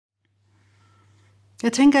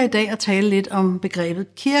Jeg tænker i dag at tale lidt om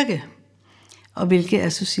begrebet kirke, og hvilke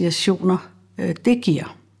associationer det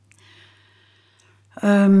giver.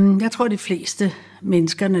 Jeg tror, de fleste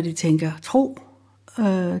mennesker, når de tænker tro,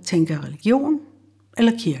 tænker religion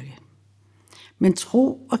eller kirke. Men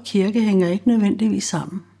tro og kirke hænger ikke nødvendigvis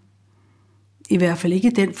sammen. I hvert fald ikke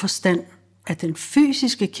i den forstand, at den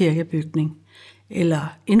fysiske kirkebygning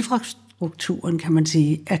eller infrastrukturen, kan man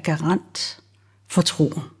sige, er garant for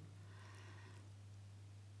troen.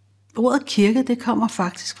 Ordet kirke, det kommer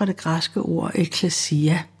faktisk fra det græske ord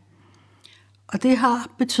ekklesia. Og det har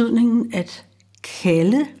betydningen at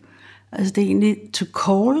kalde, altså det er egentlig to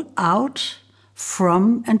call out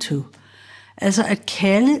from and to. Altså at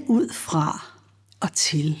kalde ud fra og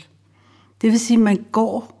til. Det vil sige, at man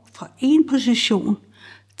går fra en position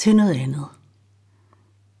til noget andet.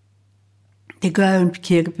 Det gør jo en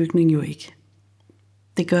kirkebygning jo ikke.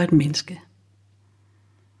 Det gør et menneske.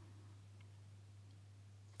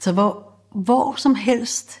 Så hvor som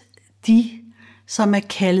helst de, som er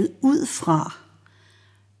kaldet ud fra,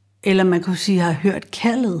 eller man kunne sige har hørt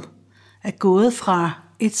kaldet, er gået fra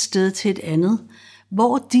et sted til et andet,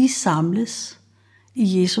 hvor de samles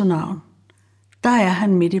i Jesu navn, der er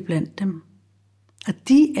han midt i blandt dem. Og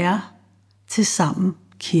de er tilsammen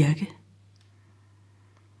kirke.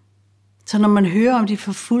 Så når man hører om de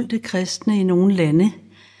forfulgte kristne i nogle lande,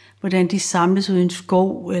 hvordan de samles ud i en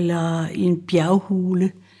skov eller i en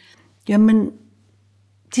bjerghule, jamen,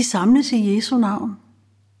 de samles i Jesu navn.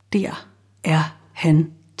 Der er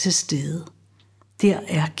han til stede. Der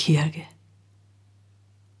er kirke.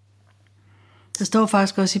 Der står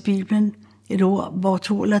faktisk også i Bibelen et ord, hvor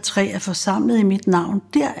 2 eller 3 er forsamlet i mit navn.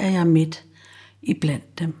 Der er jeg midt i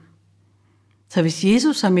blandt dem. Så hvis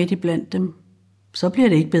Jesus er midt i blandt dem, så bliver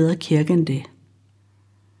det ikke bedre kirke end det.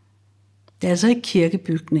 Det er altså ikke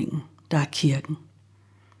kirkebygningen, der er kirken.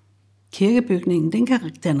 Kirkebygningen, den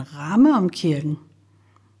kan danne ramme om kirken,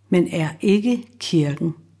 men er ikke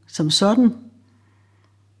kirken som sådan.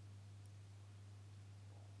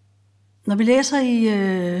 Når vi læser i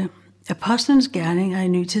apostlenes gerninger i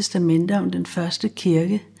Nye Testamente om den første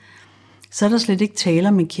kirke, så er der slet ikke tale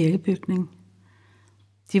om en kirkebygning.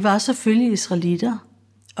 De var selvfølgelig israelitter,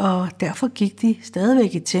 og derfor gik de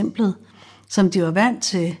stadigvæk i templet, som de var vant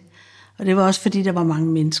til. Og det var også fordi, der var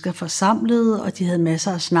mange mennesker forsamlet, og de havde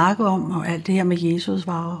masser at snakke om, og alt det her med Jesus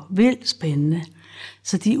var jo vildt spændende.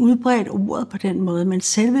 Så de udbredte ordet på den måde, men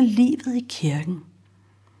selve livet i kirken,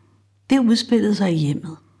 det udspillede sig i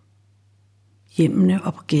hjemmet. Hjemmene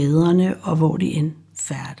og på gaderne, og hvor de end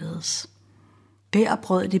færdedes. Der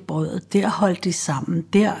brød de brødet, der holdt de sammen,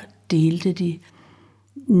 der delte de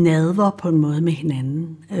nadver på en måde med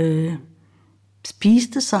hinanden.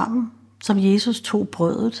 Spiste sammen, som Jesus tog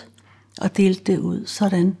brødet og delte det ud.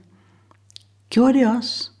 Sådan gjorde de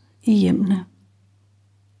også i hjemmene.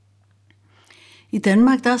 I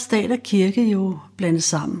Danmark, der er stat og kirke jo blandet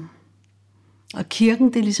sammen. Og kirken,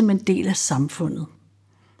 det er ligesom en del af samfundet.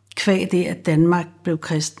 Kvæg det, at Danmark blev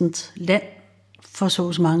kristent land for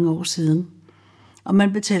så mange år siden. Og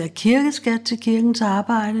man betaler kirkeskat til kirkens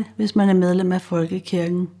arbejde, hvis man er medlem af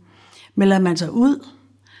folkekirken. Melder man sig ud,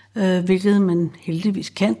 hvilket man heldigvis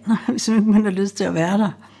kan, hvis man har lyst til at være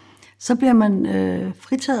der, så bliver man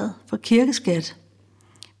fritaget for kirkeskat,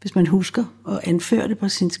 hvis man husker at anføre det på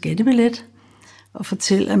sin skattebillet og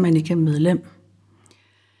fortælle, at man ikke er medlem.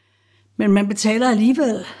 Men man betaler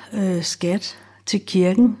alligevel skat til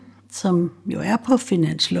kirken, som jo er på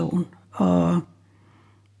finansloven, og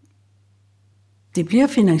det bliver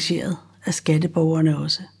finansieret af skatteborgerne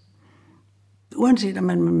også. Uanset om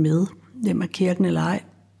man er med dem af kirken eller ej.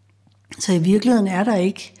 Så i virkeligheden er der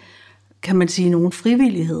ikke, kan man sige, nogen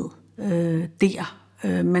frivillighed der.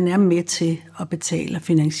 Man er med til at betale og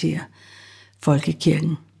finansiere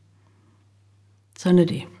folkekirken. Sådan er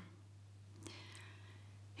det.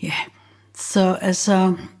 Ja, så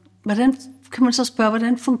altså,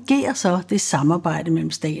 hvordan fungerer så det samarbejde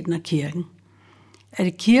mellem staten og kirken? Er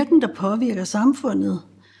det kirken, der påvirker samfundet,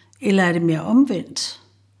 eller er det mere omvendt?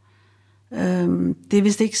 Det er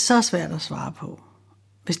vist ikke så svært at svare på.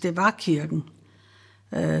 Hvis det var kirken,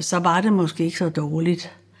 så var det måske ikke så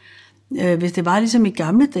dårligt. Hvis det var ligesom i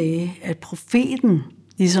gamle dage, at profeten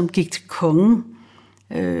ligesom gik til kongen,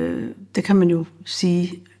 det kan man jo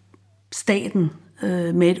sige, staten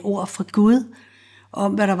med et ord fra Gud,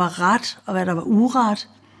 om hvad der var ret og hvad der var uret,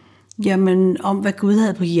 jamen om hvad Gud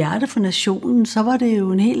havde på hjerte for nationen, så var det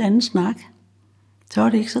jo en helt anden snak. Så var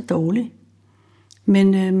det ikke så dårligt.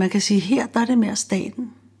 Men man kan sige, her der er det mere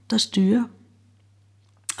staten, der styrer.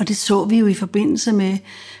 Og det så vi jo i forbindelse med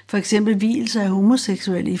for eksempel vielse af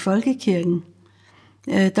homoseksuelle i folkekirken.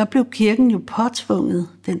 Der blev kirken jo påtvunget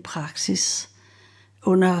den praksis.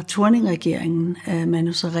 under Thorning-regeringen af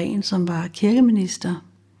Manu Sareen, som var kirkeminister.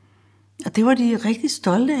 Og det var de rigtig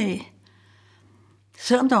stolte af,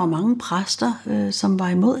 selvom der var mange præster, som var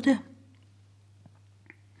imod det.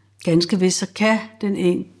 Ganske vist så kan den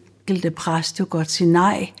enkelte præst jo godt sige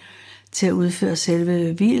nej til at udføre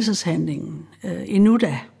selve vielseshandlingen, endnu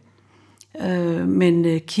da.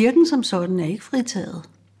 Men kirken som sådan er ikke fritaget.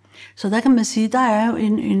 Så der kan man sige, der er jo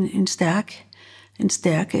en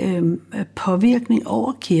stærk påvirkning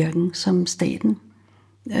over kirken, som staten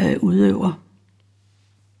udøver.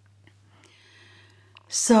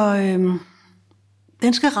 Så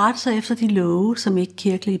den skal rette sig efter de love, som ikke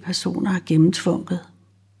kirkelige personer har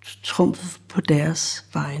trumfet på deres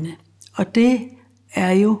vegne. Og det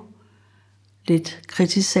er jo lidt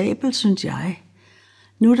kritisabelt, synes jeg.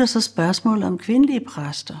 Nu er der så spørgsmål om kvindelige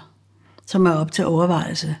præster, som er op til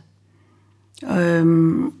overvejelse.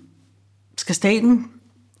 Skal staten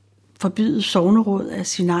forbyde sogneråd at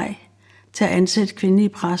sige nej til at ansætte kvindelige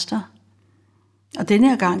præster? Og denne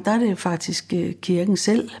her gang, der er det faktisk kirken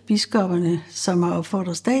selv, biskopperne, som har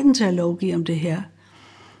opfordret staten til at lovgive om det her,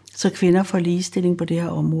 så kvinder får ligestilling på det her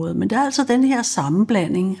område. Men der er altså den her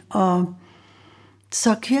sammenblanding, og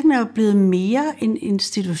så kirken er jo blevet mere en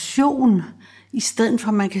institution, i stedet for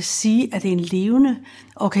at man kan sige, at det er en levende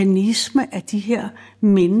organisme af de her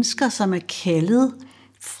mennesker, som er kaldet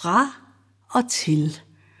fra og til.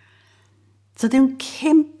 Så det er en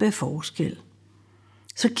kæmpe forskel.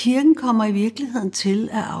 Så kirken kommer i virkeligheden til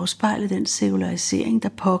at afspejle den sekularisering, der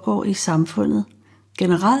pågår i samfundet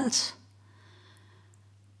generelt.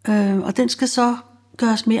 Og den skal så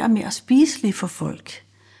gøres mere og mere spiselig for folk,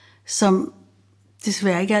 som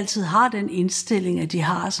desværre ikke altid har den indstilling, at de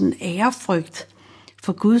har sådan en ærefrygt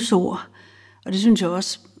for Guds ord. Og det synes jeg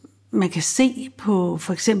også, man kan se på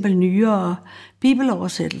for eksempel nyere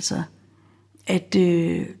bibeloversættelser, at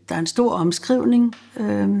der er en stor omskrivning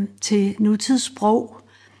til nutidssprog,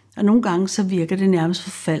 og nogle gange så virker det nærmest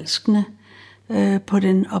forfalskende på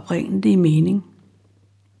den oprindelige mening.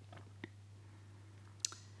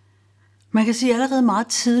 Man kan sige allerede meget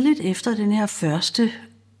tidligt efter den her første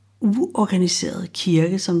uorganiserede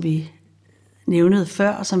kirke, som vi nævnede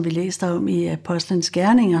før, og som vi læste om i Apostlenes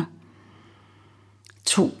Gerninger,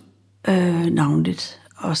 2 navnligt,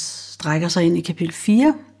 og strækker sig ind i kapitel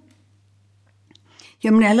 4.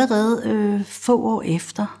 Jamen allerede få år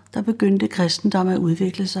efter, der begyndte kristendom at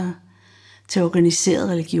udvikle sig til organiseret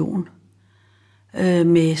religion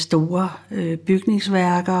med store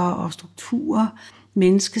bygningsværker og strukturer,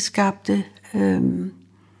 menneskeskabte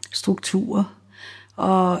strukturer.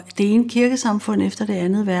 Og det ene kirkesamfund efter det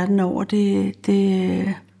andet verden over,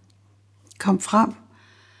 det kom frem,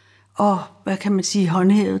 og hvad kan man sige,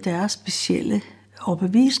 håndhævede deres specielle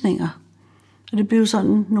overbevisninger. Og det blev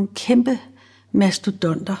sådan nogle kæmpe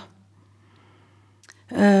mastodonter.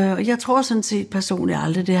 Og jeg tror sådan set personligt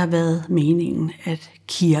aldrig, det har været meningen, at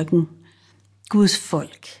kirken, Guds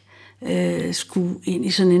folk, skulle ind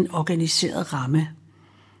i sådan en organiseret ramme.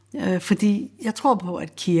 Fordi jeg tror på,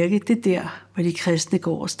 at kirke, det er der, hvor de kristne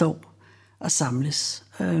går og står og samles.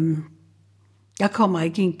 Jeg kommer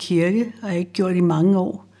ikke i en kirke, og jeg har ikke gjort det i mange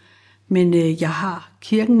år, men jeg har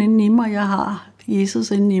kirken inde i mig, jeg har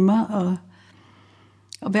Jesus inde i mig, og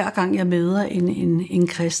hver gang jeg møder en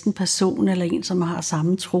kristen person, eller en, som har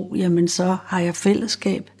samme tro, jamen så har jeg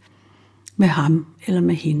fællesskab med ham eller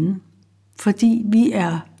med hende. Fordi vi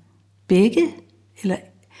er begge, eller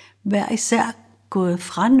hver især, gået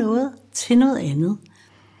fra noget til noget andet,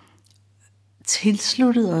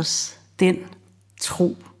 tilsluttet os den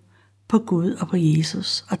tro på Gud og på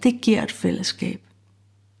Jesus, og det giver et fællesskab.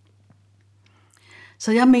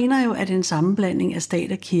 Så jeg mener jo, at en sammenblanding af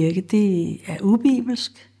stat og kirke, det er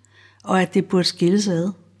ubibelsk, og at det burde skilles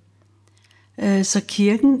ad. Så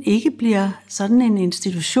kirken ikke bliver sådan en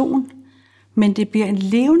institution, men det bliver en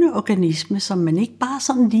levende organisme, som man ikke bare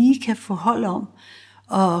sådan lige kan få hold om,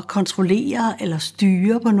 og kontrollere eller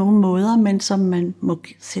styre på nogle måder, men som man må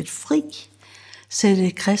sætte fri,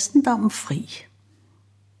 sætte kristendommen fri.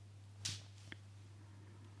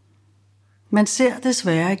 Man ser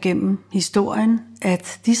desværre gennem historien,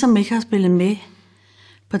 at de, som ikke har spillet med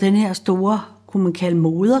på den her store, kunne man kalde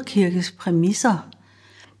moderkirkes præmisser,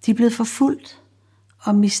 de er blevet forfulgt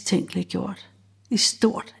og mistænkeliggjort i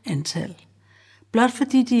stort antal. Blot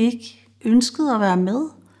fordi de ikke ønskede at være med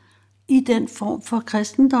i den form for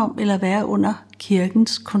kristendom, eller være under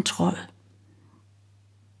kirkens kontrol.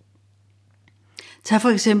 Tag for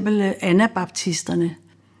eksempel anabaptisterne,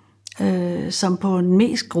 som på en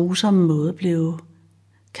mest grusomme måde blev,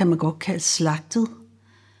 kan man godt kalde, slagtet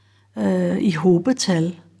i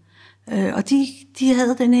hobetal. Og de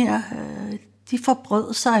havde den her, de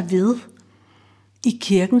forbrød sig ved i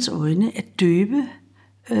kirkens øjne at døbe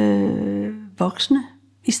voksne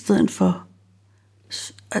i stedet for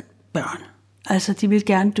børn. Altså, de vil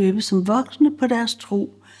gerne døbe som voksne på deres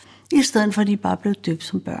tro, i stedet for at de bare blev døbt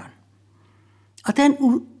som børn. Og den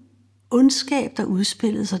ondskab, der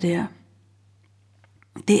udspillede sig der,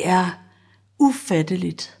 det er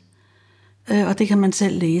ufatteligt. Og det kan man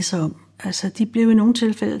selv læse om. Altså, de blev i nogle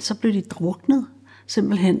tilfælde, så blev de druknet.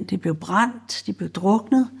 Simpelthen, de blev brændt, de blev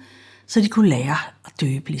druknet, så de kunne lære at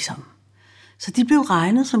døbe ligesom. Så de blev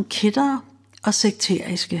regnet som kættere og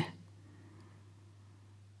sekteriske.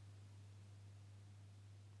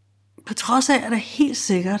 På trods af, at der helt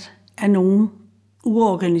sikkert er nogle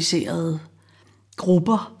uorganiserede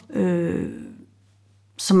grupper,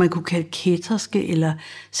 som man kunne kalde kætterske eller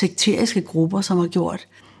sekteriske grupper, som har gjort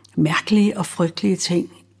mærkelige og frygtelige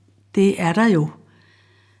ting. Det er der jo.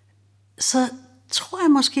 Så tror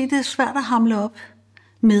jeg måske, det er svært at hamle op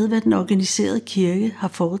med, hvad den organiserede kirke har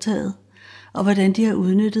foretaget, og hvordan de har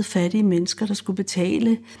udnyttet fattige mennesker, der skulle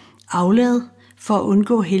betale aflad for at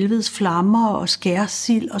undgå helvedes flammer og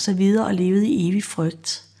skærsild og så videre og levede i evig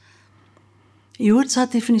frygt. I øvrigt så er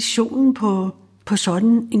definitionen på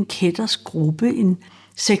sådan en kætters gruppe, en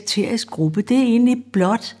sekterisk gruppe, det er egentlig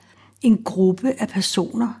blot en gruppe af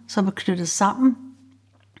personer, som er knyttet sammen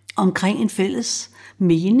omkring en fælles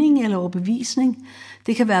mening eller overbevisning.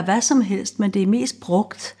 Det kan være hvad som helst, men det er mest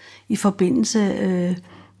brugt i forbindelse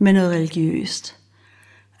med noget religiøst.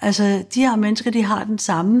 Altså, de her mennesker, de har den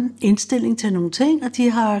samme indstilling til nogle ting, og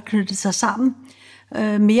de har knyttet sig sammen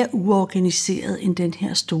mere uorganiseret end den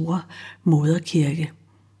her store moderkirke.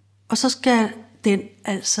 Og så skal den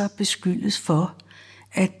altså beskyldes for,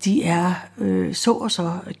 at de er så og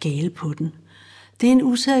så gale på den. Det er en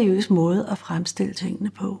useriøs måde at fremstille tingene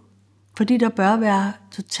på. Fordi der bør være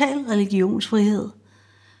total religionsfrihed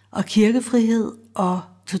og kirkefrihed og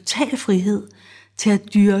total frihed til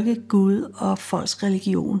at dyrke Gud og folks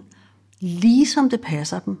religion, ligesom det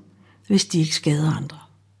passer dem, hvis de ikke skader andre.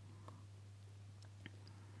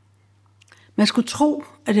 Man skulle tro,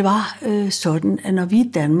 at det var sådan, at når vi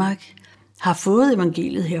i Danmark har fået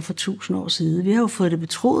evangeliet her for 1000 år siden, vi har jo fået det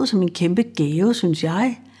betroet som en kæmpe gave, synes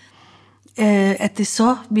jeg, at det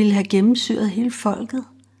så ville have gennemsyret hele folket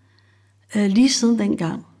lige siden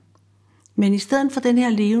dengang. Men i stedet for den her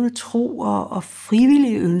levende tro og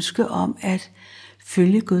frivillige ønske om at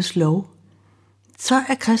følge Guds lov, så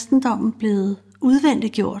er kristendommen blevet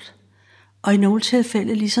udvendiggjort, og i nogle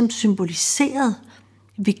tilfælde ligesom symboliseret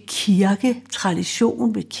ved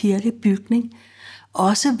kirketradition, ved kirkebygning,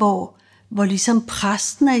 også hvor ligesom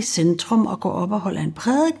præsten er i centrum og går op og holder en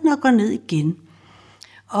prædiken og går ned igen.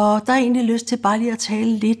 Og der er egentlig lyst til bare lige at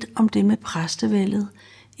tale lidt om det med præstevældet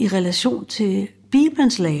i relation til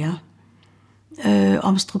Bibelens lære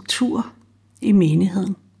om struktur i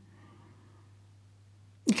menigheden.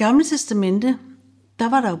 I Gamle Testamente, der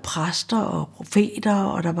var der jo præster og profeter,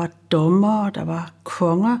 og der var dommere, og der var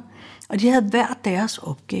konger, og de havde hver deres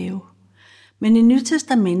opgave. Men i Nye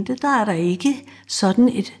Testamente, der er der ikke sådan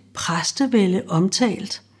et præstevælde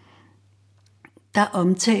omtalt. Der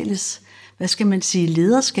omtales,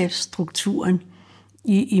 lederskabsstrukturen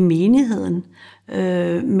i menigheden,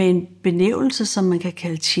 med en benævnelse, som man kan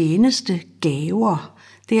kalde tjenestegaver.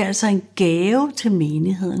 Det er altså en gave til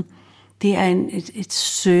menigheden. Det er et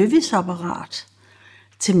serviceapparat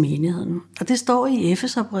til menigheden. Og det står i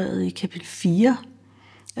Efeserbrevet i kapitel 4,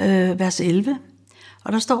 vers 11.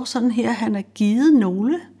 Og der står sådan her, han har givet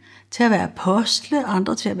nogle til at være apostle,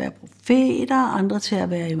 andre til at være profeter, andre til at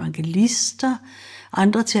være evangelister,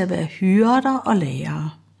 andre til at være hyrder og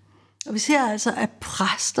lærere. Og vi ser altså, at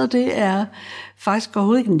præster, det er faktisk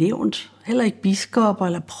overhovedet ikke nævnt. Heller ikke biskopper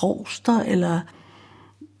eller provster eller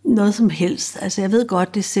noget som helst. Altså jeg ved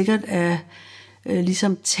godt, det sikkert er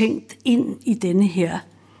ligesom tænkt ind i denne her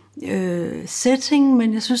setting,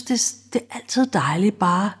 men jeg synes, det er altid dejligt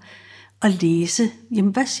bare at læse,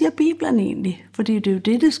 jamen hvad siger Bibelen egentlig? Fordi det er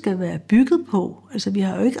jo det skal være bygget på. Altså vi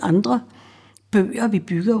har jo ikke andre bøger, vi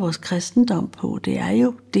bygger vores kristendom på. Det er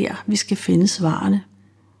jo der, vi skal finde svarene.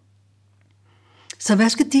 Så hvad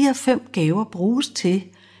skal de her 5 gaver bruges til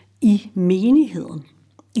i menigheden,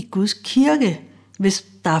 i Guds kirke, hvis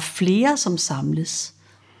der er flere, som samles?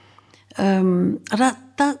 Og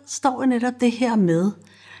der står jo netop det her med,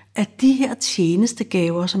 at de her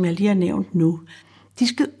tjenestegaver, som jeg lige har nævnt nu, de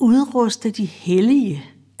skal udruste de hellige,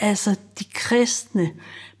 altså de kristne,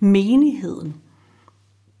 menigheden.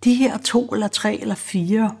 De her 2 eller 3 eller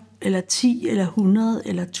 4 eller 10 eller 100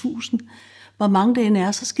 eller 1000, hvor mange det end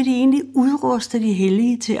er, så skal de egentlig udruste de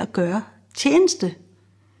hellige til at gøre tjeneste.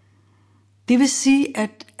 Det vil sige,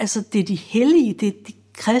 at altså, det er de hellige, det er de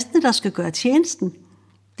kristne, der skal gøre tjenesten.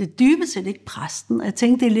 det er dybest set ikke præsten. Og jeg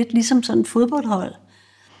tænker, det er lidt ligesom sådan et fodboldhold.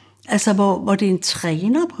 Altså, hvor det er en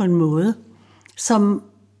træner på en måde, som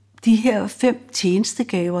de her 5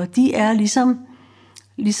 tjenestegaver, de er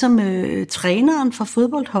ligesom træneren for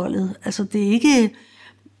fodboldholdet. Altså, det er ikke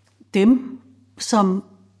dem, som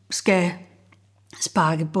skal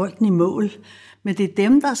sparke bolden i mål, men det er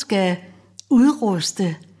dem, der skal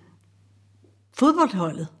udruste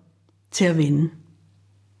fodboldholdet til at vinde.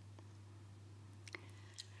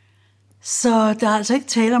 Så der er altså ikke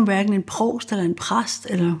tale om hverken en provst eller en præst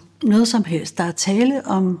eller noget som helst. Der er tale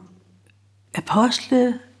om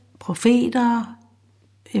apostle, profeter,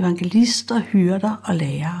 evangelister, hyrder og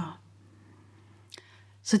lærere.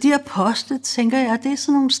 Så de apostle, tænker jeg, det er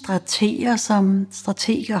sådan nogle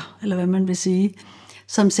strateger, eller hvad man vil sige,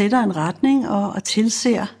 som sætter en retning og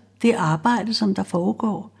tilser det arbejde, som der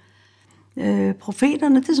foregår.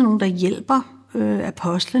 Profeterne, det er sådan nogle, der hjælper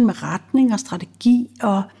apostlen med retning og strategi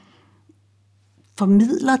og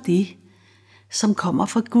formidler det, som kommer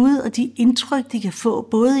fra Gud, og de indtryk, de kan få,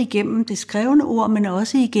 både igennem det skrevne ord, men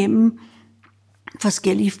også igennem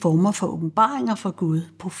forskellige former for åbenbaringer fra Gud,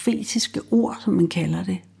 profetiske ord, som man kalder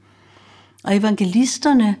det. Og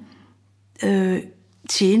evangelisterne,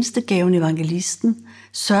 tjenestegaven evangelisten,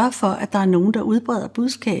 sørger for, at der er nogen, der udbreder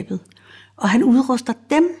budskabet, og han udruster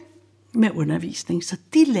dem med undervisning, så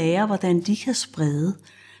de lærer, hvordan de kan sprede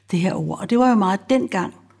det her ord. Og det var jo meget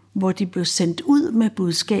dengang, hvor de blev sendt ud med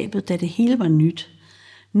budskabet, da det hele var nyt.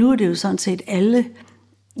 Nu er det jo sådan set alle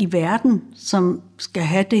i verden, som skal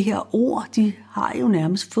have det her ord. De har jo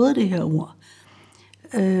nærmest fået det her ord.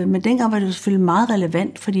 Men dengang var det jo selvfølgelig meget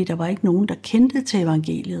relevant, fordi der var ikke nogen, der kendte til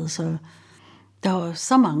evangeliet. Så der var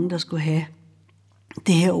så mange, der skulle have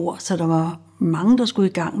det her ord, så der var mange, der skulle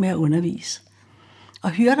i gang med at undervise.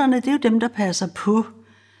 Og hyrderne, det er jo dem, der passer på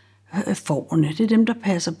fårene. Det er dem, der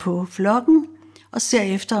passer på flokken og ser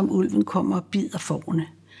efter, om ulven kommer og bider fårene.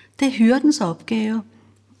 Det er hyrdens opgave.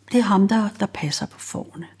 Det er ham, der passer på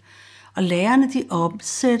fårene. Og lærerne, de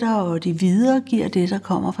omsætter og de videregiver det, der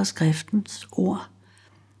kommer fra skriftens ord.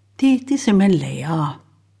 De er simpelthen lærere.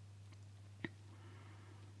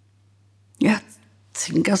 Jeg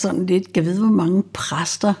tænker sådan lidt, jeg ved, hvor mange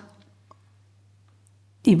præster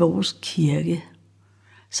i vores kirke,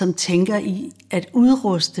 som tænker i at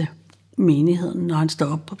udruste menigheden, når han står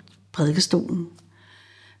op på prædikestolen,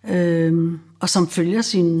 og som følger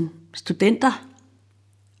sine studenter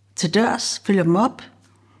til dørs, følger dem op.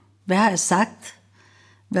 Hvad har jeg sagt?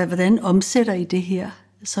 Hvordan omsætter I det her,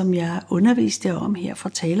 som jeg underviste jer om her fra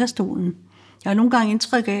talerstolen? Jeg har nogle gange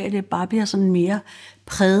indtryk af, at det bare bliver sådan mere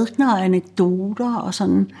prædikener og anekdoter og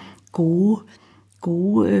sådan gode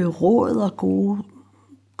råd og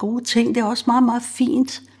gode ting. Det er også meget, meget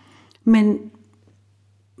fint. Men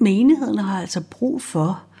menigheden har altså brug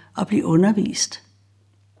for at blive undervist.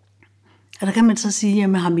 Og der kan man så sige,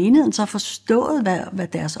 jamen har menigheden så forstået, hvad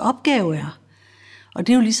deres opgave er? Og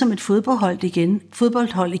det er jo ligesom et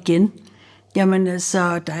fodboldhold igen. Jamen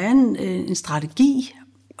altså, der er en strategi,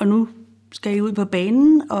 og nu skal I ud på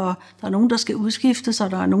banen, og der er nogen, der skal udskiftes,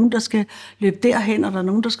 og der er nogen, der skal løbe derhen, og der er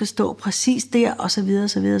nogen, der skal stå præcis der, og så videre,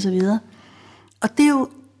 så videre, så videre. Og det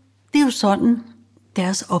er jo sådan,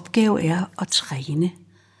 deres opgave er at træne.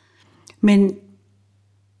 Men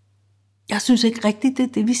jeg synes ikke rigtigt, det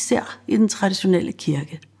er det, vi ser i den traditionelle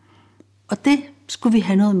kirke. Og det skulle vi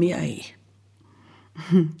have noget mere af.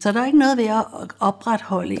 Så der er ikke noget ved at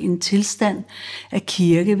opretholde en tilstand af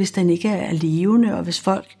kirke, hvis den ikke er levende, og hvis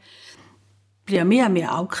folk bliver mere og mere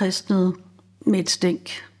afkristnet med et stænk,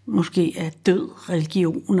 måske af død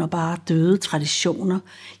religion og bare døde traditioner,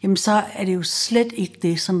 jamen så er det jo slet ikke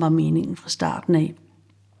det, som var meningen fra starten af.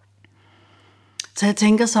 Så jeg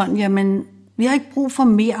tænker sådan, jamen vi har ikke brug for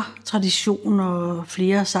mere tradition og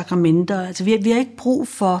flere sakramenter. Altså vi har ikke brug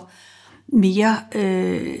for mere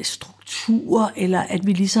struktur, eller at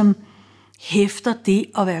vi ligesom hæfter det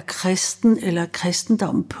at være kristen eller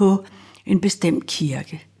kristendom på en bestemt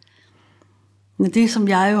kirke. Men det, som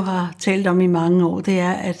jeg jo har talt om i mange år, det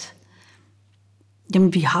er, at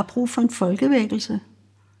jamen, vi har brug for en folkevækkelse.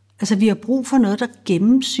 Altså vi har brug for noget, der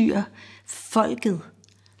gennemsyrer folket,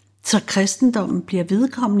 så kristendommen bliver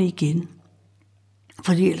vedkommende igen.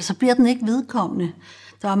 Fordi ellers så bliver den ikke vedkommende.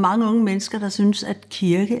 Der er mange unge mennesker, der synes, at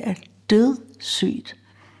kirke er dødssygt.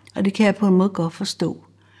 Og det kan jeg på en måde godt forstå.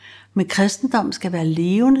 Men kristendommen skal være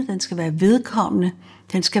levende, den skal være vedkommende,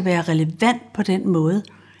 den skal være relevant på den måde,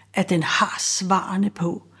 at den har svarene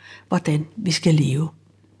på, hvordan vi skal leve.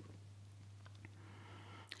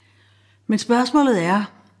 Men spørgsmålet er,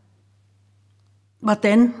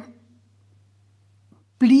 hvordan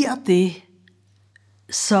bliver det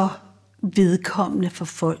så vedkommende for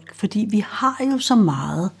folk, fordi vi har jo så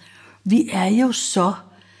meget. Vi er jo så,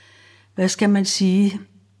 hvad skal man sige,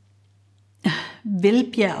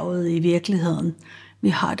 velbjerget i virkeligheden. Vi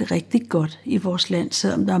har det rigtig godt i vores land,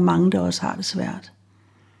 selvom der er mange, der også har det svært.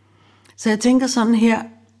 Så jeg tænker sådan her,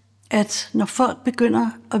 at når folk begynder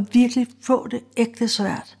at virkelig få det ægte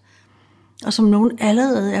svært, og som nogen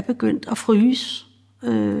allerede er begyndt at fryse,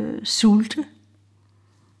 sulte,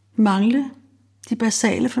 mangle de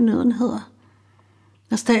basale fornødenheder,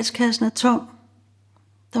 når statskassen er tom,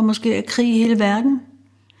 der måske er krig i hele verden,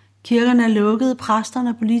 kirkerne er lukkede, præsterne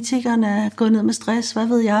og politikerne er gået ned med stress, hvad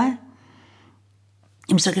ved jeg,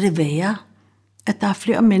 jamen så kan det være, at der er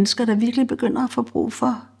flere mennesker, der virkelig begynder at få brug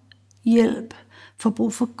for hjælp, få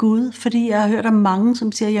brug for Gud, fordi jeg har hørt om mange,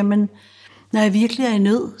 som siger, jamen, når jeg virkelig er i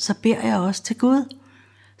nød, så beder jeg også til Gud.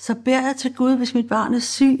 Så beder jeg til Gud, hvis mit barn er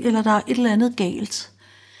syg, eller der er et eller andet galt.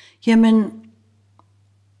 Jamen,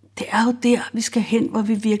 det er jo der, vi skal hen, hvor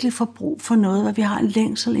vi virkelig får brug for noget, hvor vi har en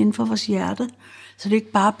længsel inden for vores hjerte, så det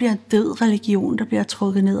ikke bare bliver en død religion, der bliver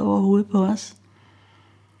trukket ned over hovedet på os.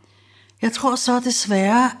 Jeg tror så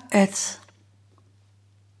desværre, at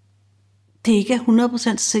det ikke er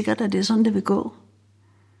 100% sikkert, at det er sådan, det vil gå.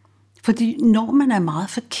 Fordi når man er meget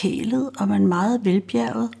forkælet, og man er meget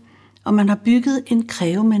velbjerget, og man har bygget en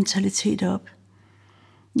krævementalitet op,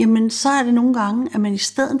 jamen så er det nogle gange, at man i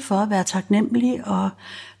stedet for at være taknemmelig og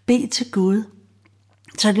bede til Gud,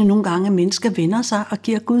 så er det nogle gange, at mennesker vender sig og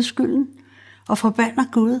giver Gud skylden, og forbander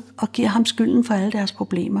Gud og giver ham skylden for alle deres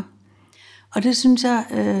problemer. Og det synes jeg,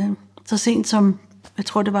 så sent som, jeg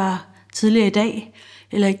tror det var tidligere i dag,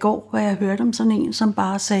 eller i går, hvor jeg hørte om sådan en, som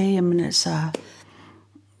bare sagde, jamen altså,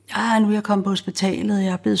 nu er jeg kommet på hospitalet,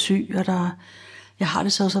 jeg er blevet syg, og jeg har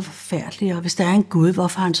det så forfærdeligt, og hvis der er en Gud,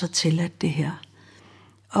 hvorfor har han så tilladt det her?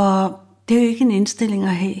 Og det er jo ikke en indstilling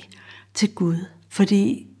at have til Gud,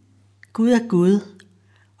 fordi Gud er Gud,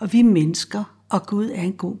 og vi er mennesker, og Gud er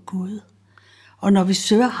en god Gud. Og når vi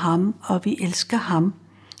søger ham, og vi elsker ham,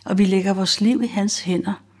 og vi lægger vores liv i hans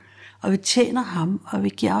hænder, og vi tjener ham, og vi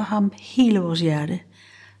giver ham hele vores hjerte,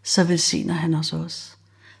 så velsigner han os også.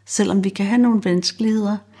 Selvom vi kan have nogle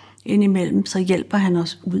vanskeligheder indimellem, så hjælper han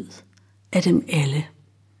os ud af dem alle.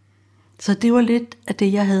 Så det var lidt af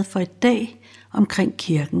det, jeg havde for i dag omkring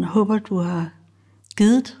kirken. Jeg håber, du har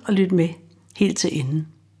givet og lyttet med helt til enden.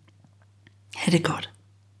 Ha' det godt.